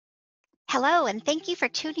Hello, and thank you for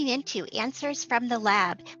tuning in to Answers from the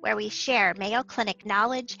Lab, where we share Mayo Clinic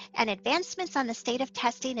knowledge and advancements on the state of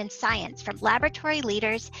testing and science from laboratory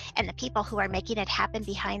leaders and the people who are making it happen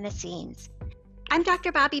behind the scenes. I'm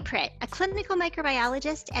Dr. Bobbi Pritt, a clinical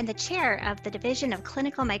microbiologist and the chair of the Division of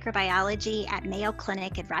Clinical Microbiology at Mayo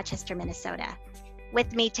Clinic in Rochester, Minnesota.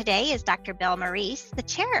 With me today is Dr. Bill Morice, the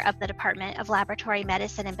chair of the Department of Laboratory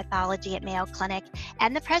Medicine and Pathology at Mayo Clinic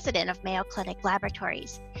and the president of Mayo Clinic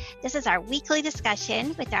Laboratories. This is our weekly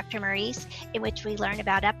discussion with Dr. Morice, in which we learn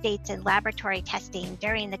about updates in laboratory testing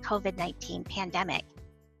during the COVID-19 pandemic.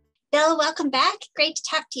 Bill, welcome back. Great to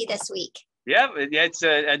talk to you this week. Yeah, it's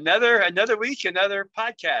another week, another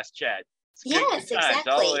podcast chat. Yes, exactly.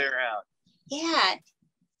 All the way around. Yeah.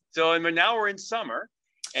 So, and now we're in summer.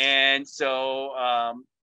 And so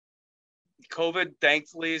COVID,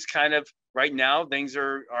 thankfully, is kind of right now, things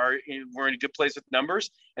we're in a good place with numbers.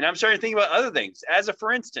 And I'm starting to think about other things.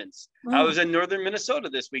 For instance, I was in northern Minnesota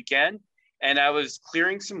this weekend and I was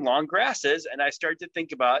clearing some long grasses and I started to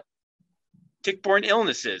think about tick-borne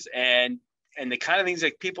illnesses and the kind of things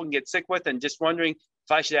that people can get sick with, and just wondering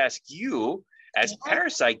if I should ask you, as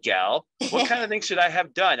parasite gal, what kind of things should I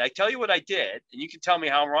have done? I tell you what I did, and you can tell me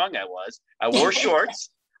how wrong I was. I wore shorts.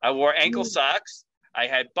 I wore ankle socks. I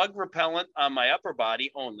had bug repellent on my upper body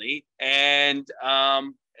only, and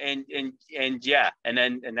that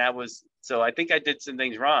was, so I think I did some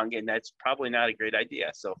things wrong, and that's probably not a great idea.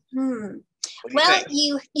 So. Well,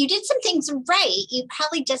 you did some things right. You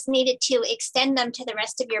probably just needed to extend them to the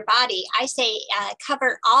rest of your body. I say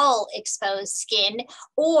cover all exposed skin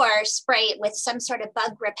or spray it with some sort of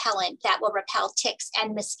bug repellent that will repel ticks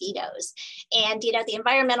and mosquitoes. And, the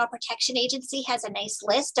Environmental Protection Agency has a nice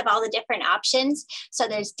list of all the different options. So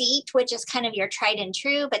there's DEET, which is kind of your tried and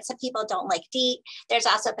true, but some people don't like DEET. There's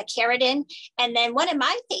also picaridin. And then one of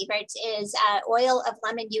my favorites is oil of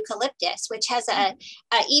lemon eucalyptus, which has a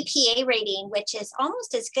EPA rating, which is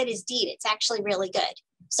almost as good as DEET. It's actually really good.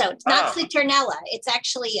 So it's not citronella. It's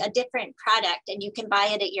actually a different product, and you can buy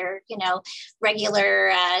it at your,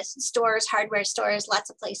 regular stores, hardware stores. Lots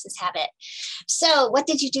of places have it. So what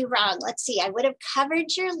did you do wrong? Let's see. I would have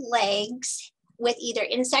covered your legs with either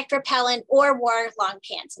insect repellent or wore long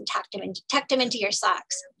pants and tucked them into your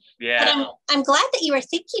socks. Yeah. But I'm glad that you were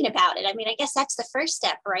thinking about it. I mean, I guess that's the first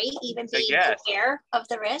step, right? Even being aware of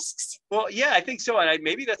the risks. Well, yeah, I think so. And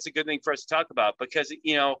maybe that's a good thing for us to talk about, because,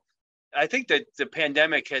 I think that the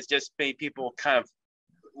pandemic has just made people kind of,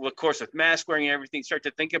 of course, with mask wearing and everything, start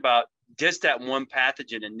to think about just that one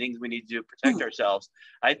pathogen and things we need to do to protect ourselves.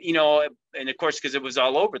 And of course, because it was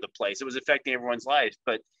all over the place, it was affecting everyone's lives.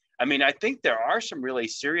 But I mean, I think there are some really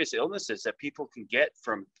serious illnesses that people can get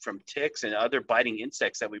from ticks and other biting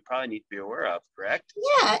insects that we probably need to be aware of, correct?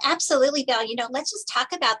 Yeah, absolutely, Bill. Let's just talk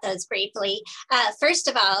about those briefly. First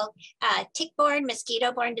of all, tick-borne,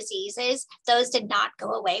 mosquito-borne diseases, those did not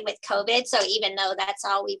go away with COVID. So even though that's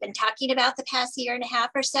all we've been talking about the past year and a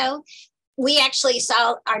half or so, we actually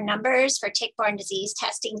saw our numbers for tick-borne disease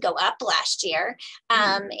testing go up last year.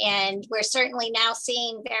 And we're certainly now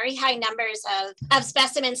seeing very high numbers of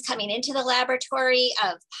specimens coming into the laboratory,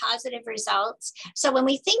 of positive results. So when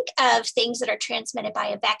we think of things that are transmitted by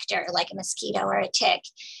a vector, like a mosquito or a tick,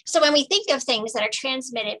 so when we think of things that are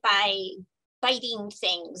transmitted by biting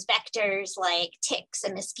things, vectors like ticks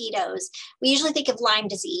and mosquitoes, we usually think of Lyme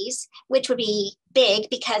disease, which would be big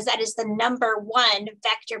because that is the #1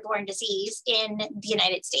 vector-borne disease in the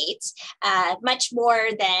United States, much more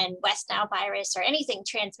than West Nile virus or anything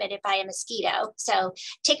transmitted by a mosquito. So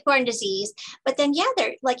tick-borne disease. But then,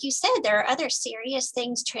 like you said, there are other serious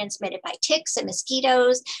things transmitted by ticks and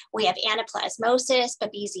mosquitoes. We have anaplasmosis,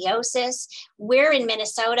 babesiosis. We're in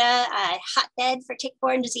Minnesota, a hotbed for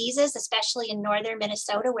tick-borne diseases, especially in northern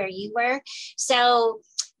Minnesota where you were. So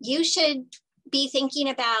you should be thinking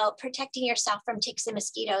about protecting yourself from ticks and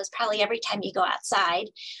mosquitoes probably every time you go outside.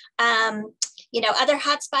 Other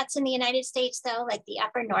hotspots in the United States, though, like the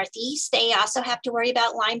upper Northeast, they also have to worry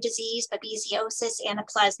about Lyme disease, babesiosis,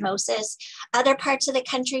 anaplasmosis. Other parts of the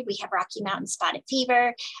country, we have Rocky Mountain spotted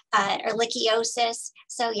fever, ehrlichiosis.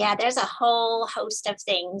 So yeah, there's a whole host of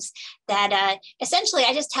things that essentially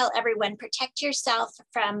I just tell everyone, protect yourself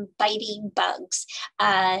from biting bugs.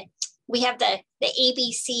 We have the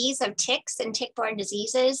ABCs of ticks and tick-borne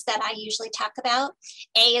diseases that I usually talk about.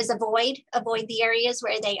 A is avoid the areas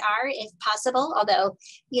where they are if possible, although,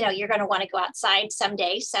 you're going to want to go outside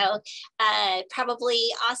someday. So probably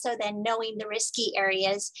also then knowing the risky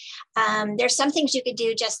areas. There's some things you could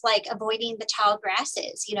do, just like avoiding the tall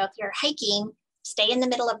grasses. If you're hiking, stay in the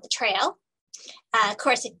middle of the trail. Of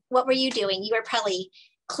course, what were you doing? You were probably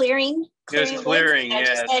clearing. Just clearing,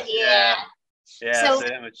 yes. Yeah. Yeah, so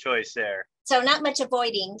they have a choice there. So not much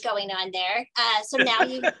avoiding going on there. So now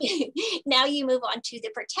you now you move on to the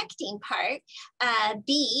protecting part.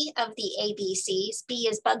 B of the ABCs. B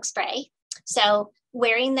is bug spray. So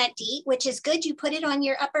wearing that DEET, which is good, you put it on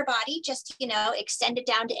your upper body, just, extend it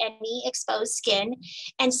down to any exposed skin.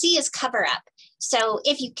 And C is cover up. So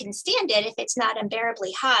if you can stand it, if it's not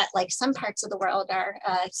unbearably hot, like some parts of the world are,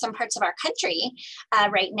 some parts of our country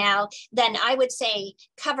right now, then I would say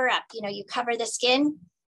cover up. You cover the skin,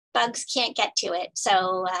 bugs can't get to it.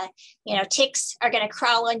 So, ticks are going to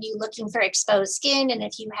crawl on you looking for exposed skin. And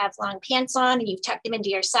if you have long pants on and you've tucked them into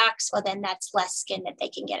your socks, well, then that's less skin that they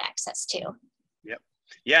can get access to. Yep.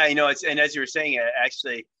 Yeah. And as you were saying,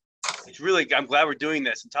 actually, it's really, I'm glad we're doing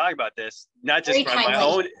this and talking about this, not just for my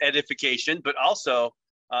own edification, but also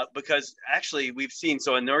because actually we've seen,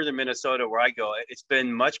 so in northern Minnesota where I go, it's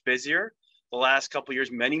been much busier the last couple of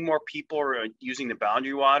years. Many more people are using the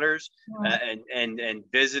boundary waters and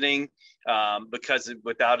visiting because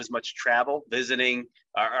without as much travel, visiting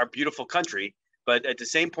our beautiful country. But at the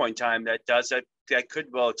same point in time, that could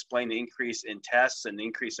well explain the increase in tests and the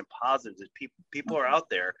increase in positives. That people are out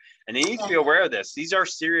there and they need to be aware of this. These are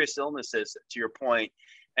serious illnesses, to your point.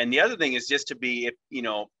 And the other thing is just to be,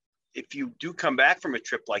 if you do come back from a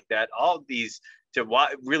trip like that, all of these to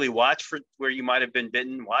really watch for where you might have been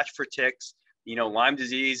bitten, watch for ticks. Lyme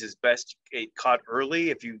disease is best caught early.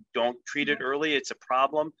 If you don't treat it early, it's a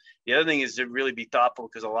problem. The other thing is to really be thoughtful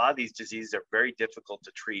because a lot of these diseases are very difficult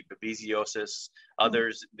to treat. Babesiosis,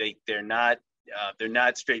 others, they're not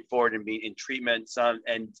straightforward in treatment.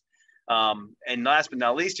 And last but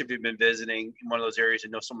not least, if you've been visiting in one of those areas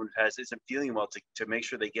and know someone who isn't feeling well, to make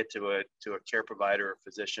sure they get to a care provider or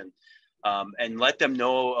physician. And let them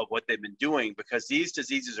know of what they've been doing, because these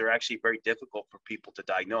diseases are actually very difficult for people to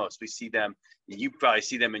diagnose. We see them, you probably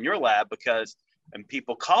see them in your lab and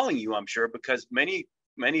people calling you, I'm sure, because many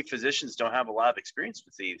physicians don't have a lot of experience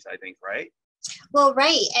with these, I think, right? Well,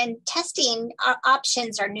 right. And testing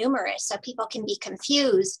options are numerous, so people can be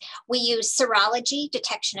confused. We use serology,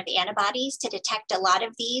 detection of antibodies, to detect a lot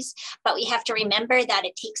of these, but we have to remember that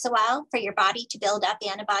it takes a while for your body to build up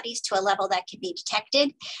antibodies to a level that can be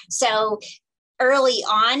detected. So early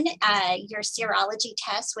on, your serology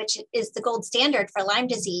test, which is the gold standard for Lyme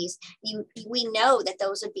disease, we know that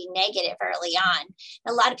those would be negative early on.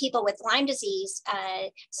 A lot of people with Lyme disease,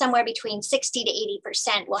 somewhere between 60 to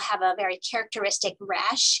 80% will have a very characteristic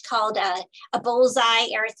rash called a bullseye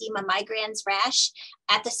erythema migrans rash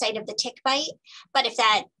at the site of the tick bite. But if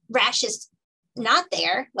that rash is not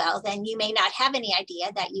there, well, then you may not have any idea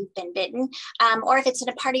that you've been bitten. Or if it's in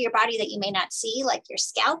a part of your body that you may not see, like your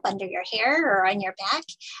scalp, under your hair, or on your back.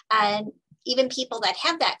 Even people that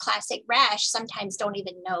have that classic rash sometimes don't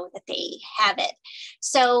even know that they have it.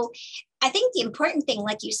 So I think the important thing,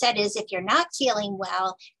 like you said, is if you're not feeling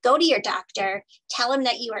well, go to your doctor, tell them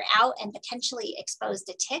that you are out and potentially exposed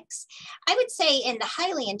to ticks. I would say in the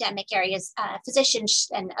highly endemic areas, physicians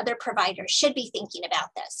and other providers should be thinking about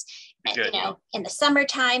this. Good. In the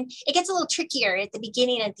summertime, it gets a little trickier at the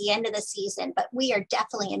beginning and at the end of the season, but we are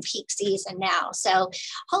definitely in peak season now. So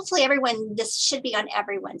hopefully this should be on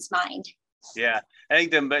everyone's mind. Yeah, I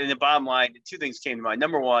think in the bottom line, two things came to mind.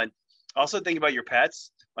 Number one, also think about your pets.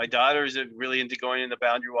 My daughter's really into going in the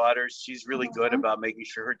boundary waters. She's really good about making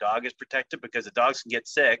sure her dog is protected, because the dogs can get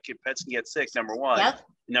sick, and pets can get sick, number one. Yep.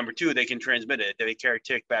 Number two, they can transmit it. They carry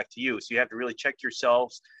tick back to you. So you have to really check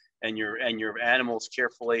yourselves and your animals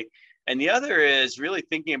carefully. And the other is really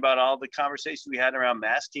thinking about all the conversations we had around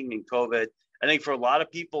masking and COVID. I think for a lot of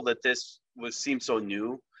people that this seemed so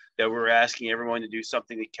new, that we're asking everyone to do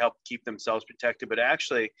something to help keep themselves protected, but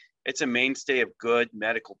actually it's a mainstay of good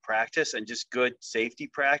medical practice and just good safety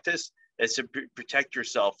practice is to protect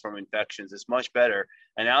yourself from infections. It's much better.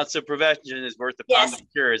 An ounce of prevention is worth a pound of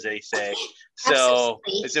cure, as they say. So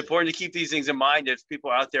it's important to keep these things in mind if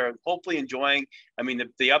people are out there hopefully enjoying. I mean,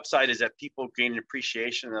 the upside is that people gain an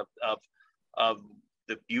appreciation of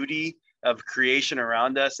the beauty of creation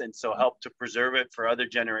around us, and so help to preserve it for other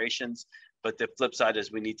generations. But the flip side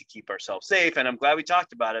is we need to keep ourselves safe. And I'm glad we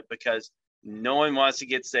talked about it, because no one wants to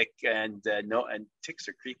get sick, and ticks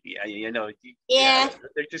are creepy.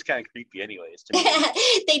 They're just kind of creepy anyways to me.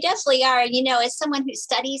 They definitely are. As someone who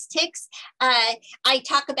studies ticks, I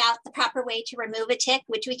talk about the proper way to remove a tick,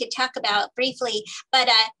 which we could talk about briefly, but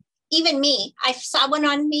even me, I saw one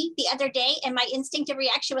on me the other day, and my instinctive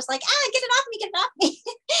reaction was like, get it off me.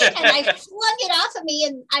 And I flung it off of me,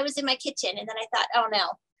 and I was in my kitchen, and then I thought, oh no,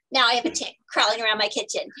 now I have a tick crawling around my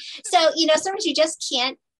kitchen. So, sometimes you just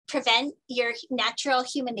can't prevent your natural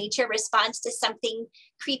human nature response to something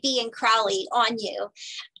creepy and crawly on you.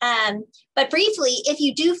 But briefly, if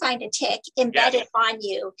you do find a tick embedded on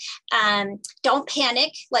you, don't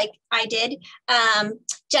panic like I did.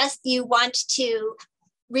 Just you want to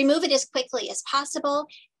remove it as quickly as possible.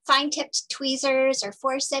 Fine-tipped tweezers or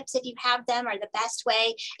forceps, if you have them, are the best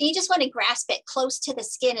way. And you just want to grasp it close to the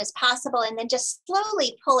skin as possible and then just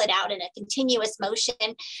slowly pull it out in a continuous motion,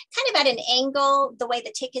 kind of at an angle, the way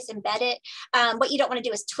the tick is embedded. What you don't want to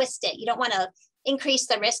do is twist it. You don't want to increase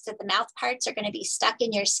the risk that the mouth parts are going to be stuck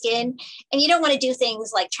in your skin. And you don't want to do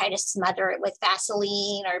things like try to smother it with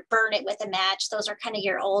Vaseline or burn it with a match. Those are kind of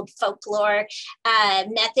your old folklore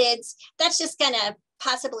methods. That's just going to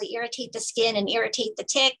possibly irritate the skin and irritate the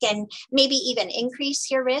tick and maybe even increase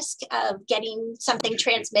your risk of getting something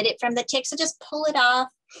transmitted from the tick. So just pull it off.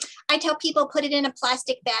 I tell people put it in a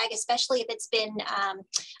plastic bag, especially if it's been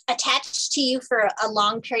attached to you for a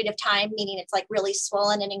long period of time, meaning it's like really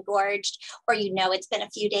swollen and engorged, or it's been a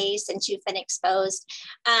few days since you've been exposed.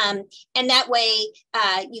 And that way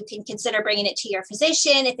you can consider bringing it to your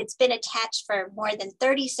physician. If it's been attached for more than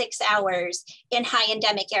 36 hours in high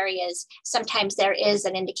endemic areas, sometimes there is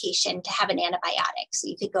an indication to have an antibiotic. So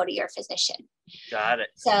you could go to your physician. Got it.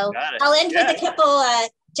 So Got it. I'll end with a couple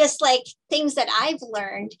just like things that I've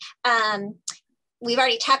learned. We've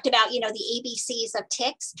already talked about, the ABCs of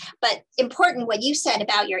ticks, but important what you said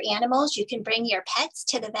about your animals. You can bring your pets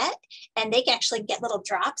to the vet and they can actually get little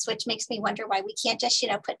drops, which makes me wonder why we can't just,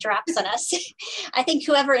 put drops on us. I think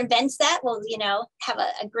whoever invents that will, have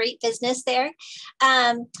a great business there.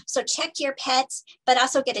 So check your pets, but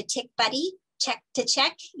also get a tick buddy. Check,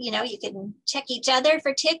 you can check each other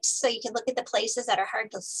for ticks, so you can look at the places that are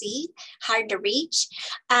hard to see, hard to reach.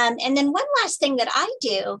 And then one last thing that I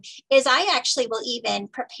do is I actually will even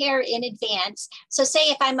prepare in advance. So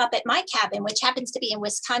say if I'm up at my cabin, which happens to be in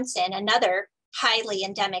Wisconsin, another highly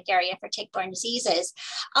endemic area for tick-borne diseases,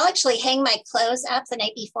 I'll actually hang my clothes up the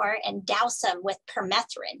night before and douse them with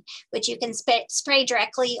permethrin, which you can spray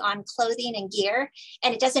directly on clothing and gear,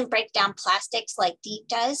 and it doesn't break down plastics like DEET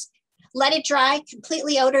does. Let it dry,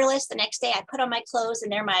 completely odorless. The next day I put on my clothes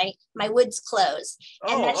and they're my woods clothes.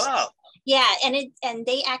 Oh, and wow. Yeah, and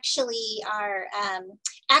they actually are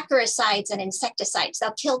acaricides and insecticides.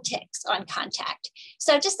 They'll kill ticks on contact.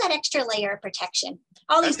 So just that extra layer of protection.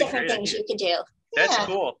 All these different things you can do. That's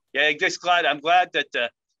cool. Yeah, I'm glad that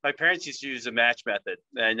my parents used to use the match method.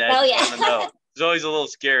 And it's always a little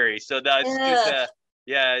scary. So that's good.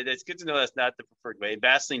 It's good to know that's not the preferred way.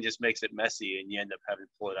 Vaseline just makes it messy and you end up having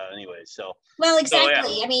to pull it out anyway. Well,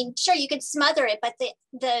 exactly. I mean, sure, you could smother it, but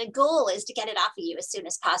the goal is to get it off of you as soon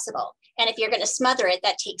as possible. And if you're going to smother it,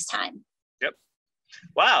 that takes time. Yep.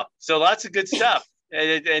 Wow. So lots of good stuff.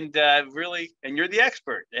 and really, and you're the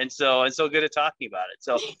expert. And so good at talking about it.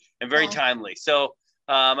 So, and very timely. So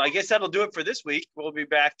I guess that'll do it for this week. We'll be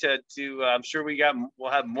back to I'm sure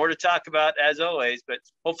we'll have more to talk about as always, but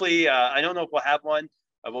hopefully, I don't know if we'll have one.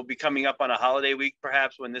 We'll be coming up on a holiday week,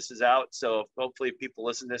 perhaps, when this is out. So hopefully people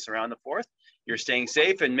listen to this around the 4th. You're staying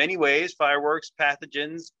safe in many ways: fireworks,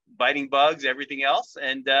 pathogens, biting bugs, everything else,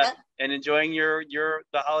 and enjoying the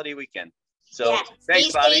holiday weekend. So thanks,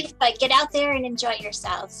 Bobbi. Stay safe, but get out there and enjoy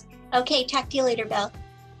yourselves. Okay, talk to you later, Bill.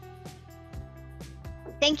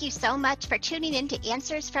 Thank you so much for tuning in to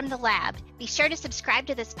Answers from the Lab. Be sure to subscribe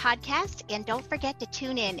to this podcast and don't forget to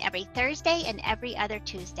tune in every Thursday and every other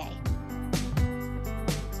Tuesday.